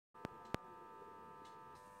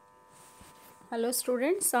Hello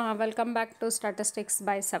students, welcome back to Statistics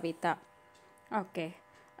by Savita. Okay,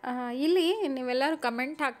 ಇಲ್ಲಿ ನೀವೆಲ್ಲರೂ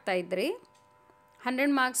comment ಹಾಕ್ತಾ ಇದ್ರಿ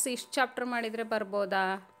 100 ಮಾರ್ಕ್ಸ್ ಇಷ್ಟು ಚಾಪ್ಟರ್ ಮಾಡಿದರೆ ಬರ್ಬೋದಾ,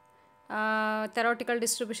 ಥೆರಾಟಿಕಲ್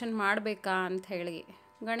ಡಿಸ್ಟ್ರಿಬ್ಯೂಷನ್ ಮಾಡಬೇಕಾ ಅಂತ ಹೇಳಿ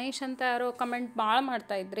ಗಣೇಶ್ ಅಂತ ಯಾರೋ ಕಮೆಂಟ್ ಭಾಳ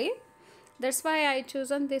ಮಾಡ್ತಾ ಇದ್ರಿ. That's why I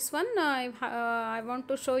chosen this one. I want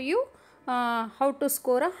to show you how to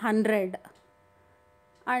score 100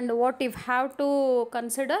 and what you have to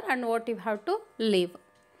consider and what you have to leave.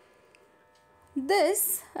 This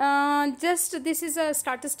is a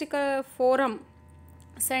statistical forum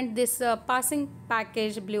sent this passing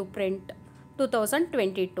package blueprint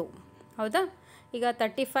 2022. ಹೌದಾ, ಈಗ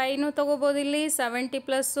 35 ತಗೋಬೋದು, ಇಲ್ಲಿ 70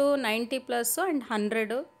 plus 90 plus and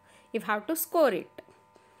 100 you have to score it.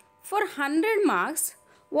 For 100 marks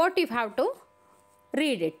what you have to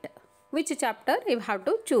read it, which chapter you have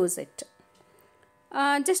to choose it.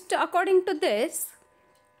 Just according to this,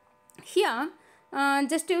 here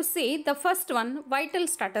just you see the first one, vital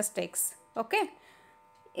statistics. Okay,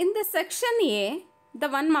 in the section A, the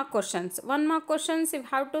 1 mark questions you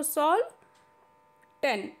have to solve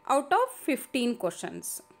 10 out of 15 questions.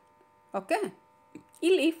 Okay,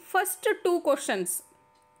 ಇಲ್ಲಿ first two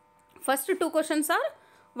questions are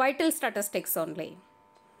vital statistics only.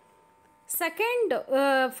 Second,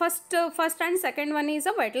 first and second one is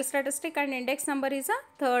a vital statistic and index number is a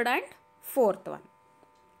third and fourth one,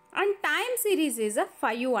 and time series is a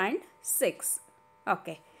 5 and 6.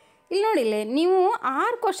 Okay, ಇಲ್ಲಿ ನೋಡಿಲ್ಲ ನೀವು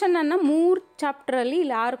 6 ಕ್ವಶನನ್ನು 3 ಚಾಪ್ಟ್ರಲ್ಲಿ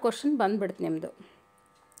ಇಲ್ಲಿ 6 question ಬಂದುಬಿಡುತ್ತೆ ನಿಮ್ಮದು.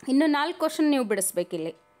 ಇನ್ನು 4 question ನೀವು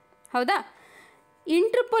ಬಿಡಿಸ್ಬೇಕಿಲ್ಲಿ. ಹೌದಾ,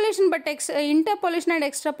 interpolation interpolation and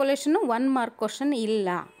ಎಕ್ಸ್ಟ್ರಾಪೊಲೇಷನ್ನು 1 mark question ಇಲ್ಲ,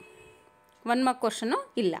 1 ಮಾರ್ಕ್ ಕ್ವಶನು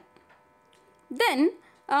ಇಲ್ಲ. ದೆನ್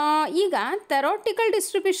ಈಗ ಥೆರಾಟಿಕಲ್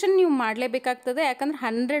ಡಿಸ್ಟ್ರಿಬ್ಯೂಷನ್ ನೀವು ಮಾಡಲೇಬೇಕಾಗ್ತದೆ, ಯಾಕಂದರೆ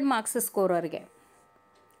 100 ಮಾರ್ಕ್ಸ್ ಸ್ಕೋರರ್ಗೆ.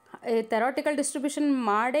 ಥೆರಾಟಿಕಲ್ ಡಿಸ್ಟ್ರಿಬ್ಯೂಷನ್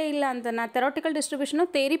ಮಾಡೇ ಇಲ್ಲ ಅಂತ ನಾ ಥೆರಾಟಿಕಲ್ ಡಿಸ್ಟ್ರಿಬ್ಯೂಷನು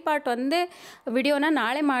ಥೇರಿ ಪಾರ್ಟ್ ಒಂದೇ ವಿಡಿಯೋನ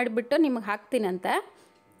ನಾಳೆ ಮಾಡಿಬಿಟ್ಟು ನಿಮಗೆ ಹಾಕ್ತೀನಂತೆ.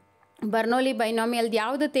 ಬರ್ನೋಲಿ ಬೈನಾಮಿಯಲ್ದು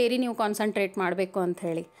ಯಾವುದು ಥೇರಿ ನೀವು ಕಾನ್ಸಂಟ್ರೇಟ್ ಮಾಡಬೇಕು ಅಂತ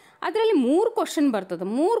ಹೇಳಿ ಅದರಲ್ಲಿ 3 ಕ್ವಶನ್ ಬರ್ತದೆ.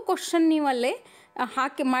 3 ಕ್ವಶನ್ ನೀವು ಅಲ್ಲೇ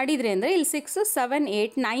ಹಾಕಿ ಮಾಡಿದ್ರಿ ಅಂದರೆ ಇಲ್ಲಿ 6, 7,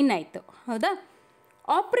 8, 9 ಆಯಿತು. ಹೌದಾ,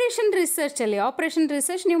 ಆಪ್ರೇಷನ್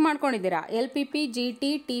ರಿಸರ್ಚ್ ನೀವು ಮಾಡ್ಕೊಂಡಿದ್ದೀರಾ, LPP, GT,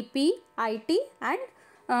 TP, IT and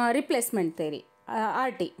replacement theory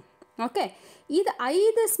RT. Okay, ಇದು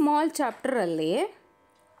 5 small ಚಾಪ್ಟರಲ್ಲಿ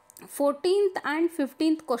 14th and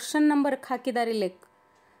 15th question ನಂಬರ್ಗೆ ಹಾಕಿದ್ದಾರೆ ಇಲ್ಲಿ.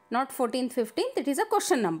 Not 14th 15th, it is a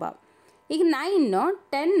question number. ಈಗ 9,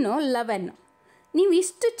 10, 11 ನೀವು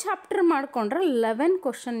ಇಷ್ಟು ಚಾಪ್ಟರ್ ಮಾಡ್ಕೊಂಡ್ರೆ 11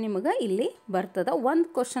 ಕ್ವಶನ್ ನಿಮಗೆ ಇಲ್ಲಿ ಬರ್ತದೆ. 1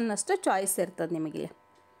 ಕ್ವಶನ್ ಅಷ್ಟು ಚಾಯ್ಸ್ ಇರ್ತದೆ ನಿಮಗಿಲ್ಲಿ,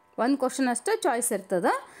 1 ಕ್ವಶನ್ ಅಷ್ಟು ಚಾಯ್ಸ್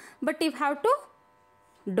ಇರ್ತದೆ. But you have to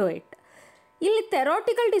do it. ಇಲ್ಲಿ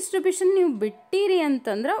ಥೆರಾಟಿಕಲ್ ಡಿಸ್ಟ್ರಿಬ್ಯೂಷನ್ ನೀವು ಬಿಟ್ಟಿರಿ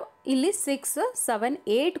ಅಂತಂದ್ರೆ ಇಲ್ಲಿ 6, 7,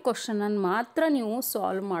 8 ಕ್ವಶನನ್ನು ಮಾತ್ರ ನೀವು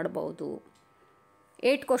ಸಾಲ್ವ್ ಮಾಡ್ಬೋದು.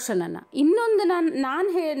 8 ಕ್ವಶನನ್ನು. ಇನ್ನೊಂದು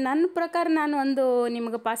ನನ್ನ ಪ್ರಕಾರ ನಾನು ಒಂದು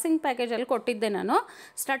ನಿಮಗೆ ಪಾಸಿಂಗ್ ಪ್ಯಾಕೇಜಲ್ಲಿ ಕೊಟ್ಟಿದ್ದೆ, ನಾನು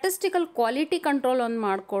ಸ್ಟ್ಯಾಟಿಸ್ಟಿಕಲ್ ಕ್ವಾಲಿಟಿ ಕಂಟ್ರೋಲ್ ಒಂದು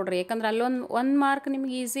ಮಾಡಿಕೊಡ್ರಿ, ಯಾಕಂದ್ರೆ ಅಲ್ಲೊಂದು ಮಾರ್ಕ್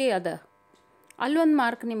ನಿಮ್ಗೆ ಈಸಿ ಅದ, ಅಲ್ಲೊಂದು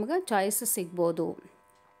ಮಾರ್ಕ್ ನಿಮ್ಗೆ ಚಾಯ್ಸ್ ಸಿಗ್ಬೋದು.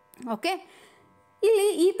 ಓಕೆ, ಇಲ್ಲಿ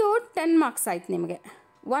ಇದು 10 ಮಾರ್ಕ್ಸ್ ಆಯ್ತು ನಿಮಗೆ.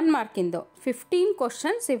 1 ಮಾರ್ಕಿಂದು 15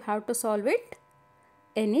 questions you have to solve it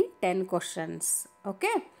any 10 questions.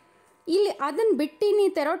 Okay, ಇಲ್ಲಿ ಅದನ್ನು ಬಿಟ್ಟು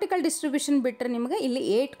ನೀವು ಥೆರಾಟಿಕಲ್ ಡಿಸ್ಟ್ರಿಬ್ಯೂಷನ್ ಬಿಟ್ಟರೆ ನಿಮಗೆ ಇಲ್ಲಿ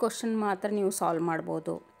 8 ಕ್ವಶನ್ ಮಾತ್ರ ನೀವು ಸಾಲ್ವ್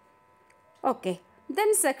ಮಾಡ್ಬೋದು. ಓಕೆ,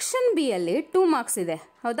 ದೆನ್ ಸೆಕ್ಷನ್ ಬಿ ಅಲ್ಲಿ 2 ಮಾರ್ಕ್ಸ್ ಇದೆ.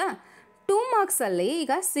 ಹೌದಾ, 2 ಮಾರ್ಕ್ಸಲ್ಲಿ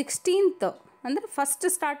ಈಗ 16th ಅಂದರೆ ಫಸ್ಟ್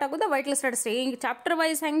ಸ್ಟಾರ್ಟ್ ಆಗೋದು ವೈಟಲ್ ಸ್ಟ್ಯಾಟಿಸ್ಟಿಕ್ಸ್. ಈಗ ಚಾಪ್ಟರ್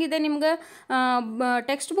ವೈಸ್ ಹೆಂಗಿದೆ ನಿಮ್ಗೆ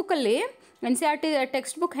ಟೆಕ್ಸ್ಟ್ ಬುಕ್ಕಲ್ಲಿ NCERT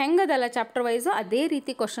text book ಹೆಂಗದಲ್ಲ chapter wise ಅದೇ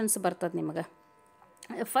ರೀತಿ ಕ್ವಶನ್ಸ್ ಬರ್ತದೆ ನಿಮಗೆ.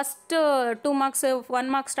 ಫಸ್ಟ್ 2 ಮಾರ್ಕ್ಸ್ 1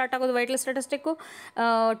 ಮಾರ್ಕ್ಸ್ ಸ್ಟಾರ್ಟ್ ಆಗೋದು ವೈಟಲ್ ಸ್ಟ್ಯಾಟಿಸ್ಟಿಕ್ಕು,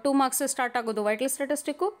 2 ಮಾರ್ಕ್ಸ್ ಸ್ಟಾರ್ಟ್ ಆಗೋದು ವೈಟಲ್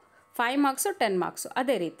ಸ್ಟ್ಯಾಟಿಸ್ಟಿಕ್ಕು, 5 ಮಾರ್ಕ್ಸು 10 ಮಾರ್ಕ್ಸು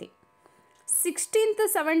ಅದೇ ರೀತಿ. 16th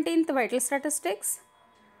 17th vital statistics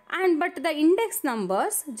and but the index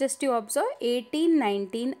numbers just you observe 18,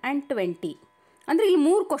 19 and 20. ಅಂದರೆ ಇಲ್ಲಿ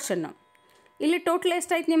 3 ಕ್ವಶನ್ನು. ಇಲ್ಲಿ ಟೋಟಲ್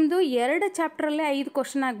ಎಷ್ಟಾಯ್ತು ನಿಮ್ಮದು 2 ಚಾಪ್ಟ್ರಲ್ಲೇ 5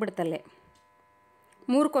 ಕ್ವಶನ್ ಆಗಿಬಿಡ್ತಲ್ಲೇ.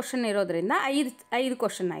 3 ಕ್ವಶನ್ ಇರೋದ್ರಿಂದ 5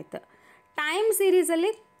 ಕ್ವಶನ್ ಆಯಿತು. ಟೈಮ್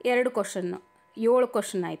ಸೀರೀಸಲ್ಲಿ 2 ಕ್ವಶನ್ನು 7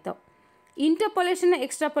 ಕ್ವಶನ್ ಆಯಿತು. ಇಂಟರ್ಪೊಲೇಷನ್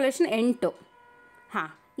ಎಕ್ಸ್ಟ್ರಾಪೊಲೇಷನ್ 8. ಹಾಂ,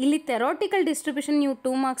 ಇಲ್ಲಿ ಥೆರಾಟಿಕಲ್ ಡಿಸ್ಟ್ರಿಬ್ಯೂಷನ್ ನೀವು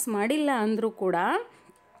 2 ಮಾರ್ಕ್ಸ್ ಮಾಡಿಲ್ಲ ಅಂದರೂ ಕೂಡ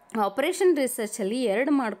ಆಪ್ರೇಷನ್ ರಿಸರ್ಚಲ್ಲಿ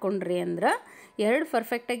 2 ಮಾಡ್ಕೊಂಡ್ರಿ ಅಂದ್ರೆ 2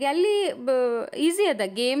 ಪರ್ಫೆಕ್ಟಾಗಿ ಅಲ್ಲಿ ಈಸಿ ಅದ.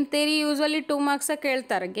 ಗೇಮ್ ಥೇರಿ ಯೂಸ್ವಲಿ 2 ಮಾರ್ಕ್ಸ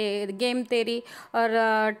ಕೇಳ್ತಾರೆ. Game theory R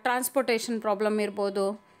transportation problem ಇರ್ಬೋದು,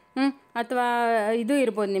 ಅಥವಾ ಇದು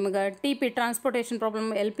ಇರ್ಬೋದು ನಿಮಗೆ TP transportation problem,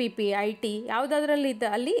 LPP, IT ಯಾವುದಾದ್ರಲ್ಲಿ ಇದ್ದ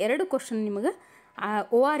ಅಲ್ಲಿ 2 ಕ್ವಶನ್ ನಿಮಗೆ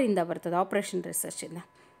OR ಇಂದ ಬರ್ತದೆ, ಆಪ್ರೇಷನ್ ರಿಸರ್ಚಿಂದ.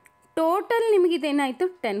 Total ನಿಮಗಿದೇನಾಯಿತು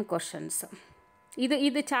 10 questions.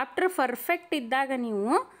 ಇದು ಚಾಪ್ಟರ್ ಪರ್ಫೆಕ್ಟ್ ಇದ್ದಾಗ ನೀವು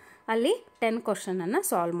ಅಲ್ಲಿ 10 ಕ್ವಶನನ್ನು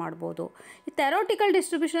ಸಾಲ್ವ್ ಮಾಡ್ಬೋದು. ಈ ಥೆರೋಟಿಕಲ್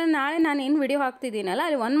ಡಿಸ್ಟ್ರಿಬ್ಯೂಷನ್ ನಾಳೆ ನಾನು ಏನು ವಿಡಿಯೋ ಹಾಕ್ತಿದ್ದೀನಲ್ಲ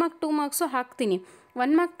ಅಲ್ಲಿ 1 ಮಾರ್ಕ್ 2 ಮಾರ್ಕ್ಸು ಹಾಕ್ತೀನಿ.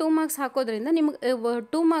 1 ಮಾರ್ಕ್ 2 ಮಾರ್ಕ್ಸ್ ಹಾಕೋದ್ರಿಂದ ನಿಮ್ಗೆ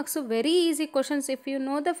 2 marks very easy questions. If you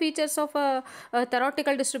know the features of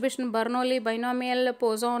ಥೆರೋಟಿಕಲ್ distribution, ಬರ್ನೌಲಿ, binomial,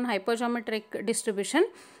 ಪೋಸಾನ್, ಹೈಪೋಜಾಮೆಟ್ರಿಕ್ distribution,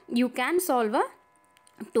 you can solve a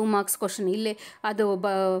 2 marks question. ಇಲ್ಲಿ ಅದು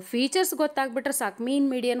ಫೀಚರ್ಸ್ ಗೊತ್ತಾಗ್ಬಿಟ್ರೆ ಸಾಕು, ಮೀನ್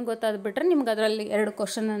ಮೀಡಿಯನ್ ಗೊತ್ತಾಗ್ಬಿಟ್ರೆ ನಿಮ್ಗೆ ಅದರಲ್ಲಿ 2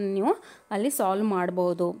 ಕ್ವಶನನ್ನು ನೀವು ಅಲ್ಲಿ ಸಾಲ್ವ್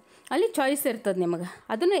ಮಾಡ್ಬೋದು. ಅಲ್ಲಿ ಚಾಯ್ಸ್ ಇರ್ತದೆ ನಿಮಗೆ,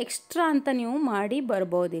 ಅದನ್ನು ಎಕ್ಸ್ಟ್ರಾ ಅಂತ ನೀವು ಮಾಡಿ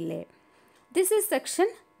ಬರ್ಬೋದಿಲ್ಲಿ. This is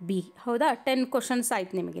section B. ಹೌದಾ, 10 ಕ್ವಶನ್ಸ್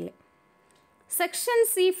ಆಯ್ತು ನಿಮಗಿಲ್ಲಿ. Section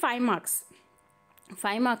C 5 marks.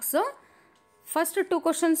 5 marks first 2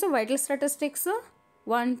 questions vital statistics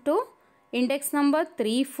 1 2, index number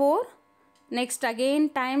 3 4, next again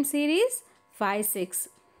time series 5 6.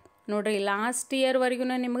 ನೋಡಿರಿ ಲಾಸ್ಟ್ ಇಯರ್ವರೆಗೂ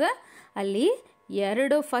ನಿಮ್ಗೆ ಅಲ್ಲಿ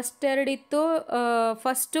ಫಸ್ಟ್ 2 ಇತ್ತು.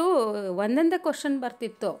 ಫಸ್ಟು ಒಂದೊಂದೇ ಕ್ವಶನ್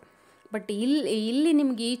ಬರ್ತಿತ್ತು. ಬಟ್ ಇಲ್ಲಿ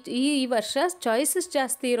ನಿಮ್ಗೆ ಈ ವರ್ಷ ಚಾಯ್ಸಸ್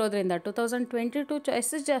ಜಾಸ್ತಿ ಇರೋದ್ರಿಂದ 2022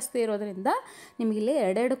 ಚಾಯ್ಸಸ್ ಜಾಸ್ತಿ ಇರೋದ್ರಿಂದ ನಿಮ್ಗೆ ಇಲ್ಲಿ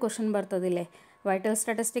 2 ಕ್ವಶನ್ ಬರ್ತದೆ. ಇಲ್ಲಿ ವೈಟಲ್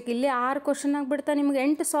ಸ್ಟ್ಯಾಟಿಸ್ಟಿಕ್ ಇಲ್ಲಿ 6 ಕ್ವಶನ್ ಆಗಿಬಿಡ್ತಾ ನಿಮ್ಗೆ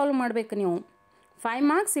 8 ಸಾಲ್ವ್ ಮಾಡಬೇಕು ನೀವು. 5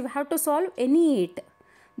 marks you have to solve any 8.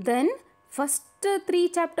 Then first 3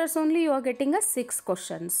 chapters only you are getting a 6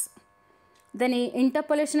 questions. Then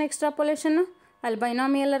interpolation, ಎಕ್ಸ್ಟ್ರಾಪೊಲೇಷನ್ನು ಅಲ್ಲಿ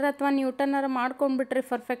ಬೈನಾಮಿಯಲ್ಲರ ಅಥವಾ ನ್ಯೂಟನ್ನರ ಮಾಡ್ಕೊಂಡ್ಬಿಟ್ರೆ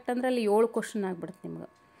ಪರ್ಫೆಕ್ಟ್ ಅಂದರೆ ಅಲ್ಲಿ 7 ಕ್ವಶನ್ ಆಗಿಬಿಡುತ್ತೆ ನಿಮ್ಗೆ.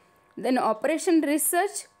 Then operation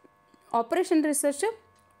research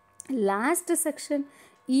last section.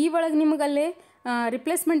 ಈ ಒಳಗೆ ನಿಮಗಲ್ಲೇ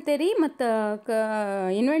ರಿಪ್ಲೇಸ್ಮೆಂಟ್ ತೇರಿ ಮತ್ತು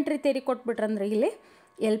ಇನ್ವೆಂಟ್ರಿ ತೇರಿ ಕೊಟ್ಬಿಟ್ರಂದ್ರೆ ಇಲ್ಲಿ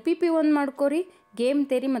LPP 1 ಮಾಡ್ಕೋರಿ, ಗೇಮ್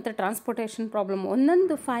ತೇರಿ ಮತ್ತು ಟ್ರಾನ್ಸ್ಪೋರ್ಟೇಷನ್ ಪ್ರಾಬ್ಲಮ್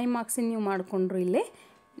ಒಂದೊಂದು 5 ಮಾರ್ಕ್ಸಿನ ನೀವು ಮಾಡಿಕೊಂಡ್ರು ಇಲ್ಲಿ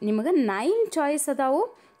ನಿಮಗೆ 9 ಚಾಯ್ಸ್ ಅದಾವು.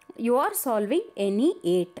 You are solving any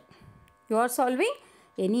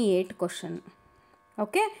 8 question.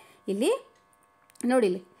 Okay, ಇಲ್ಲಿ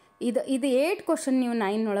ನೋಡಿಲಿ ಇದು 8 ಕ್ವಶನ್ ನೀವು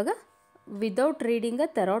 9 ಒಳಗೆ ವಿದೌಟ್ ರೀಡಿಂಗ್ ಅ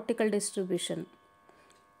ಥೆರೋಟಿಕಲ್ ಡಿಸ್ಟ್ರಿಬ್ಯೂಷನ್.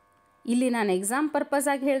 ಇಲ್ಲಿ ನಾನು ಎಕ್ಸಾಮ್ ಪರ್ಪಸ್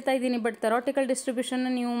ಆಗಿ ಹೇಳ್ತಾ ಇದ್ದೀನಿ. ಬಟ್ ಥೆರೋಟಿಕಲ್ ಡಿಸ್ಟ್ರಿಬ್ಯೂಷನ್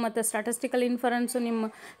ನೀವು ಮತ್ತು ಸ್ಟ್ಯಾಟಿಸ್ಟಿಕಲ್ ಇನ್ಫರೆನ್ಸು ನಿಮ್ಮ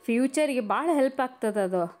ಫ್ಯೂಚರಿಗೆ ಭಾಳ ಹೆಲ್ಪ್ ಆಗ್ತದೆ.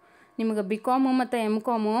 ಅದು ನಿಮಗೆ BCom ಮತ್ತು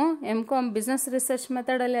M.Com ಬಿಸ್ನೆಸ್ ರಿಸರ್ಚ್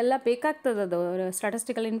ಮೆಥಡಲ್ಲೆಲ್ಲ ಬೇಕಾಗ್ತದೆ ಅದು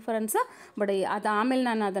ಸ್ಟ್ಯಾಟಿಸ್ಟಿಕಲ್ ಇನ್ಫರೆನ್ಸ್. ಬಟ್ ಅದು ಆಮೇಲೆ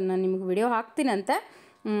ನಾನು ಅದನ್ನು ನಿಮಗೆ ವಿಡಿಯೋ ಹಾಕ್ತೀನಂತೆ.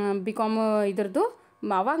 BCom ಇದ್ರದ್ದು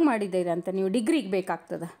ಅವಾಗ ಮಾಡಿದ್ದೀರಿ ಅಂತ ನೀವು ಡಿಗ್ರಿಗೆ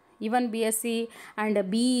ಬೇಕಾಗ್ತದೆ. Even BSc and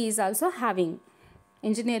BE is also having,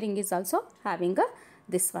 engineering is also having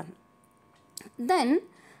this one. Then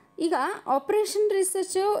ಈಗ ಆಪ್ರೇಷನ್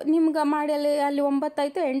ರಿಸರ್ಚು ನಿಮ್ಗೆ ಮಾಡಿ ಅಲ್ಲಿ 9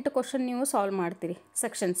 ಆಯಿತು, 8 ಕ್ವಶನ್ ನೀವು ಸಾಲ್ವ್ ಮಾಡ್ತೀರಿ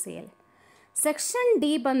ಸೆಕ್ಷನ್ ಸಿಯಲ್ಲಿ. ಸೆಕ್ಷನ್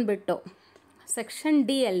ಡಿ ಬಂದುಬಿಟ್ಟು ಸೆಕ್ಷನ್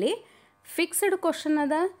ಡಿಯಲ್ಲಿ ಫಿಕ್ಸ್ಡ್ ಕ್ವಶನ್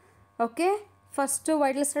ಅದ. ಓಕೆ, ಫಸ್ಟು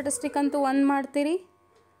ವೈಟಲ್ ಸ್ಟ್ಯಾಟಿಸ್ಟಿಕ್ ಅಂತೂ 1 ಮಾಡ್ತೀರಿ.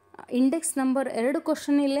 ಇಂಡೆಕ್ಸ್ ನಂಬರ್ 2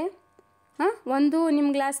 ಕ್ವಶನ್ ಇಲ್ಲೇ. ಒಂದು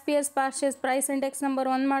ನಿಮ್ಗೆ last pears ಪಾರ್ಷಿಯಸ್ price index number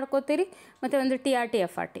 1 ಮಾಡ್ಕೋತೀರಿ, ಮತ್ತು ಒಂದು TRT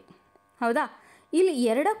FRT. ಹೌದಾ, ಇಲ್ಲಿ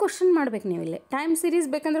 2 ಕ್ವಶನ್ ಮಾಡ್ಬೇಕು ನೀವು. ಇಲ್ಲಿ ಟೈಮ್ ಸೀರೀಸ್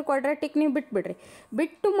ಬೇಕಂದ್ರೆ ಕ್ವಾಡ್ರಾಟಿಕ್ ನೀವು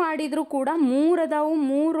ಬಿಟ್ಟು ಮಾಡಿದರೂ ಕೂಡ 3 ಅದಾವು.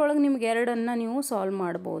 3 ಒಳಗೆ ನಿಮ್ಗೆ 2 ನೀವು ಸಾಲ್ವ್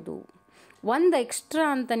ಮಾಡ್ಬೋದು. 1 ಎಕ್ಸ್ಟ್ರಾ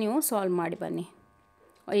ಅಂತ ನೀವು ಸಾಲ್ವ್ ಮಾಡಿ ಬನ್ನಿ.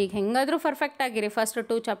 ಈಗ ಹೆಂಗಾದರೂ ಪರ್ಫೆಕ್ಟ್ ಆಗಿರಿ first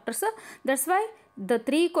 2 chapters. That's why the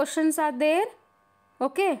 3 questions are there.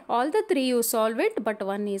 Okay, all the 3 you solve it, but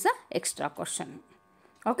 1 is a extra question.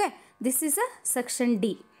 Okay, this is a section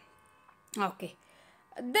D. Okay,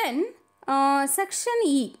 then section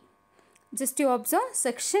E. Just you observe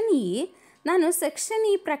section E. ನಾನು section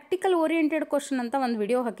E practical oriented question ಅಂತ ಒಂದು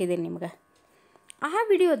video ಹಾಕಿದ್ದೀನಿ ನಿಮಗೆ. ಆ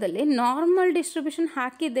ವಿಡಿಯೋದಲ್ಲಿ normal distribution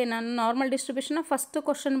ಹಾಕಿದ್ದೆ ನಾನು. Normal ಡಿಸ್ಟ್ರಿಬ್ಯೂಷನ್ನ first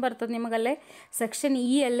question ಬರ್ತದೆ ನಿಮಗಲ್ಲೇ ಸೆಕ್ಷನ್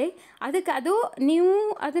ಇಯಲ್ಲಿ. ಅದಕ್ಕೆ ಅದು ನೀವು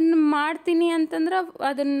ಅದನ್ನು ಮಾಡ್ತೀನಿ ಅಂತಂದ್ರೆ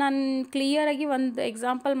ಅದನ್ನು ನಾನು ಕ್ಲಿಯರಾಗಿ ಒಂದು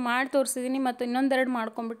ಎಕ್ಸಾಂಪಲ್ ಮಾಡಿ ತೋರಿಸಿದ್ದೀನಿ. ಮತ್ತು ಇನ್ನೊಂದೆರಡು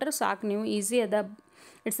ಮಾಡ್ಕೊಂಬಿಟ್ರೆ ಸಾಕು ನೀವು. ಈಸಿ ಅದ,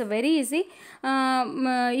 it's a very easy.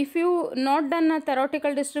 If you not done a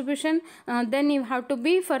ಥೆರೋಟಿಕಲ್ distribution then you have to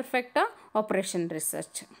B perfect operation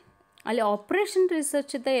research. ಅಲ್ಲಿ ಆಪ್ರೇಷನ್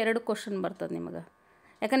ರಿಸರ್ಚಿದ್ದ 2 ಕ್ವಶನ್ ಬರ್ತದೆ ನಿಮಗೆ.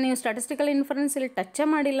 ಯಾಕಂದ್ರೆ ನೀವು ಸ್ಟ್ಯಾಟಿಸ್ಟಿಕಲ್ ಇನ್ಫರೆನ್ಸ್ ಇಲ್ಲಿ ಟಚ್ಚೇ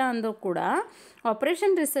ಮಾಡಿಲ್ಲ ಅಂದರೂ ಕೂಡ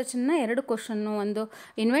ಆಪ್ರೇಷನ್ ರಿಸರ್ಚನ್ನ 2 ಕ್ವಶನ್ನು, ಒಂದು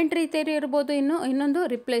ಇನ್ವೆಂಟ್ರಿ ಥೇರಿ ಇರ್ಬೋದು, ಇನ್ನೊಂದು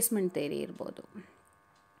ರಿಪ್ಲೇಸ್ಮೆಂಟ್ ಥೇರಿ ಇರ್ಬೋದು.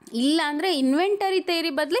 ಇಲ್ಲ ಅಂದರೆ ಇನ್ವೆಂಟರಿ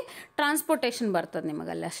ಥೇರಿ ಬದಲಿ ಟ್ರಾನ್ಸ್ಪೋರ್ಟೇಷನ್ ಬರ್ತದೆ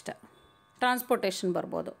ನಿಮಗಲ್ಲಿ ಅಷ್ಟೆ. ಟ್ರಾನ್ಸ್ಪೋರ್ಟೇಷನ್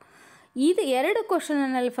ಬರ್ಬೋದು. ಇದು 2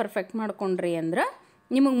 ಕ್ವಶನಲ್ಲಿ ಪರ್ಫೆಕ್ಟ್ ಮಾಡ್ಕೊಂಡ್ರಿ ಅಂದ್ರೆ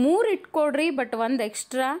ನಿಮಗೆ 3 ಇಟ್ಕೊಡ್ರಿ, ಬಟ್ 1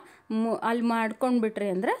 ಎಕ್ಸ್ಟ್ರಾ ಅಲ್ಲಿ ಮಾಡ್ಕೊಂಡ್ಬಿಟ್ರಿ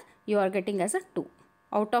ಅಂದ್ರೆ you are getting as a 2.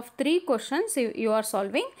 Out of 3 questions you are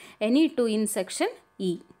solving any 2 in section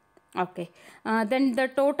E. Okay, then the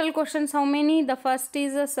total questions how many? The first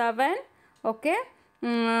is 7. Okay,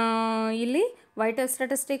 ಇಲ್ಲಿ vital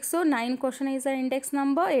statistics 9 question is a index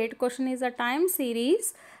number, 8 question is a time series,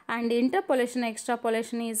 and interpolation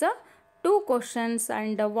ಎಕ್ಸ್ಟ್ರಾಪೊಲೇಷನ್ is a 2 questions,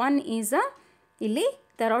 and 1 is a ಇಲ್ಲಿ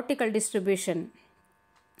ಥೆರೋಟಿಕಲ್ distribution.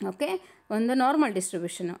 Okay, ಒಂದು normal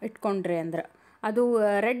distribution ಇಟ್ಕೊಂಡ್ರಿ ಅಂದ್ರೆ ಅದು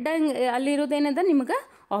red ಅಲ್ಲಿರೋದೇನದ ನಿಮ್ಗೆ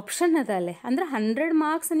option ಅದ ಅಲ್ಲೇ. ಅಂದರೆ 100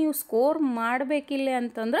 marks ನೀವು ಸ್ಕೋರ್ ಮಾಡಬೇಕಿಲ್ಲೇ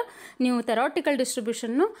ಅಂತಂದ್ರೆ ನೀವು ಥೆರಾಟಿಕಲ್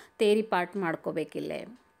ಡಿಸ್ಟ್ರಿಬ್ಯೂಷನ್ನು ಥಿಯರಿ ಪಾರ್ಟ್ ಮಾಡ್ಕೋಬೇಕಿಲ್ಲೇ.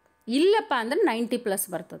 ಇಲ್ಲಪ್ಪ ಅಂದ್ರೆ 90+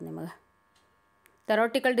 ಬರ್ತದೆ ನಿಮಗೆ.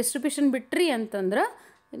 ಥೆರಾಟಿಕಲ್ ಡಿಸ್ಟ್ರಿಬ್ಯೂಷನ್ ಬಿಟ್ರಿ ಅಂತಂದ್ರೆ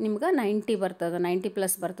ನಿಮ್ಗೆ 90 ಬರ್ತದೆ,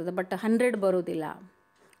 90+ ಬರ್ತದೆ, ಬಟ್ 100 ಬರೋದಿಲ್ಲ.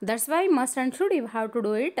 That's why must and should you have to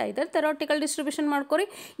do it. Either theoretical distribution ಮಾಡ್ಕೊರಿ,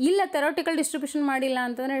 ಇಲ್ಲ ಥೆರಾಟಿಕಲ್ ಡಿಸ್ಟ್ರಿಬ್ಯೂಷನ್ ಮಾಡಿಲ್ಲ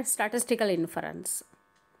ಅಂತಂದರೆ statistical inference.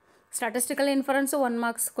 Statistical ಇನ್ಫರೆನ್ಸು 1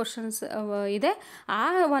 marks questions ಇದೆ. ಆ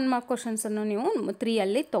 1 ಮಾರ್ಕ್ ಕ್ವಶನ್ಸನ್ನು ನೀವು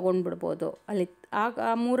 3 ತೊಗೊಂಡ್ಬಿಡ್ಬೋದು. ಅಲ್ಲಿ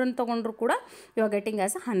ಆ 3 ತೊಗೊಂಡ್ರು ಕೂಡ you are getting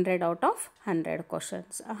as 100 out of 100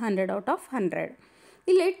 questions, 100 out of 100.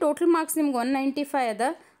 ಇಲ್ಲಿ ಟೋಟಲ್ ಮಾರ್ಕ್ಸ್ ನಿಮ್ಗೆ 195 ಅದ,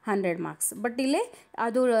 100 ಮಾರ್ಕ್ಸ್. ಬಟ್ ಇಲ್ಲಿ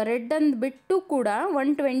ಅದು ರೆಡ್ ಅಂದು ಬಿಟ್ಟು ಕೂಡ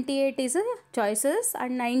 128 is choices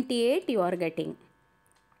and 98 you are getting.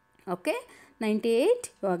 Okay, 98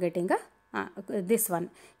 you are getting this one.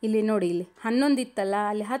 ಇಲ್ಲಿ ನೋಡಿ, ಇಲ್ಲಿ 11 ಇತ್ತಲ್ಲ,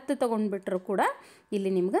 ಅಲ್ಲಿ 10 ತೊಗೊಂಡ್ಬಿಟ್ರು ಕೂಡ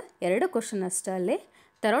ಇಲ್ಲಿ ನಿಮ್ಗೆ 2 ಕ್ವಶನ್ ಅಷ್ಟೇ ಅಲ್ಲಿ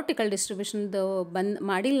ಥೆರಾಟಿಕಲ್ ಡಿಸ್ಟ್ರಿಬ್ಯೂಷನ್ದು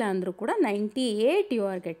ಮಾಡಿಲ್ಲ ಅಂದರೂ ಕೂಡ 98 you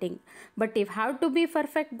are getting. But you have to B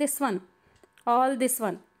perfect this one, all this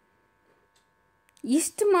one.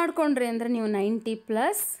 ಇಷ್ಟು ಮಾಡಿಕೊಂಡ್ರಿ ಅಂದರೆ ನೀವು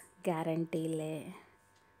 90+ ಗ್ಯಾರಂಟಿ ಇಲ್ಲೇ,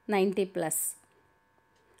 90+.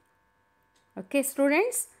 ಓಕೆ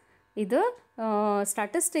ಸ್ಟೂಡೆಂಟ್ಸ್, ಇದು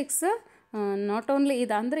ಸ್ಟ್ಯಾಟಿಸ್ಟಿಕ್ಸ್ ನಾಟ್ ಓನ್ಲಿ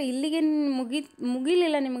ಇದು ಅಂದರೆ ಇಲ್ಲಿಗೆ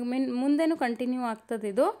ಮುಗಿಲಿಲ್ಲ, ನಿಮಗೆ ಮುಂದೆನೂ ಕಂಟಿನ್ಯೂ ಆಗ್ತದೆ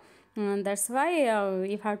ಇದು. That's why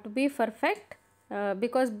you have to B perfect,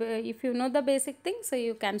 because if you know the basic things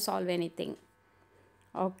you can solve anything.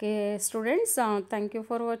 Okay students, thank you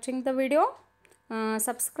for watching the video.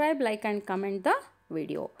 Subscribe, like and comment the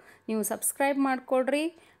video. ನೀವು subscribe ಮಾಡಿಕೊಡ್ರಿ.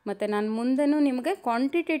 ಮತ್ತು ನಾನು ಮುಂದೆನೂ ನಿಮಗೆ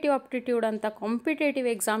quantitative aptitude ಅಂತ competitive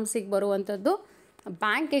ಎಕ್ಸಾಮ್ಸಿಗೆ ಬರುವಂಥದ್ದು,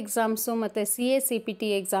 bank exams ಮತ್ತು CA CPT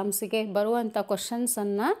ಎಕ್ಸಾಮ್ಸಿಗೆ ಬರುವಂಥ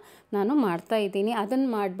ಕ್ವಶನ್ಸನ್ನು ನಾನು ಮಾಡ್ತಾಯಿದ್ದೀನಿ. ಅದನ್ನು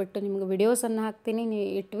ಮಾಡಿಬಿಟ್ಟು ನಿಮಗೆ ವಿಡಿಯೋಸನ್ನು ಹಾಕ್ತೀನಿ.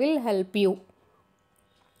 It will help you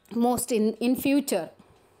most in future.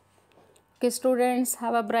 Okay students,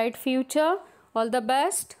 have a bright future. All the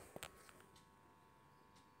best.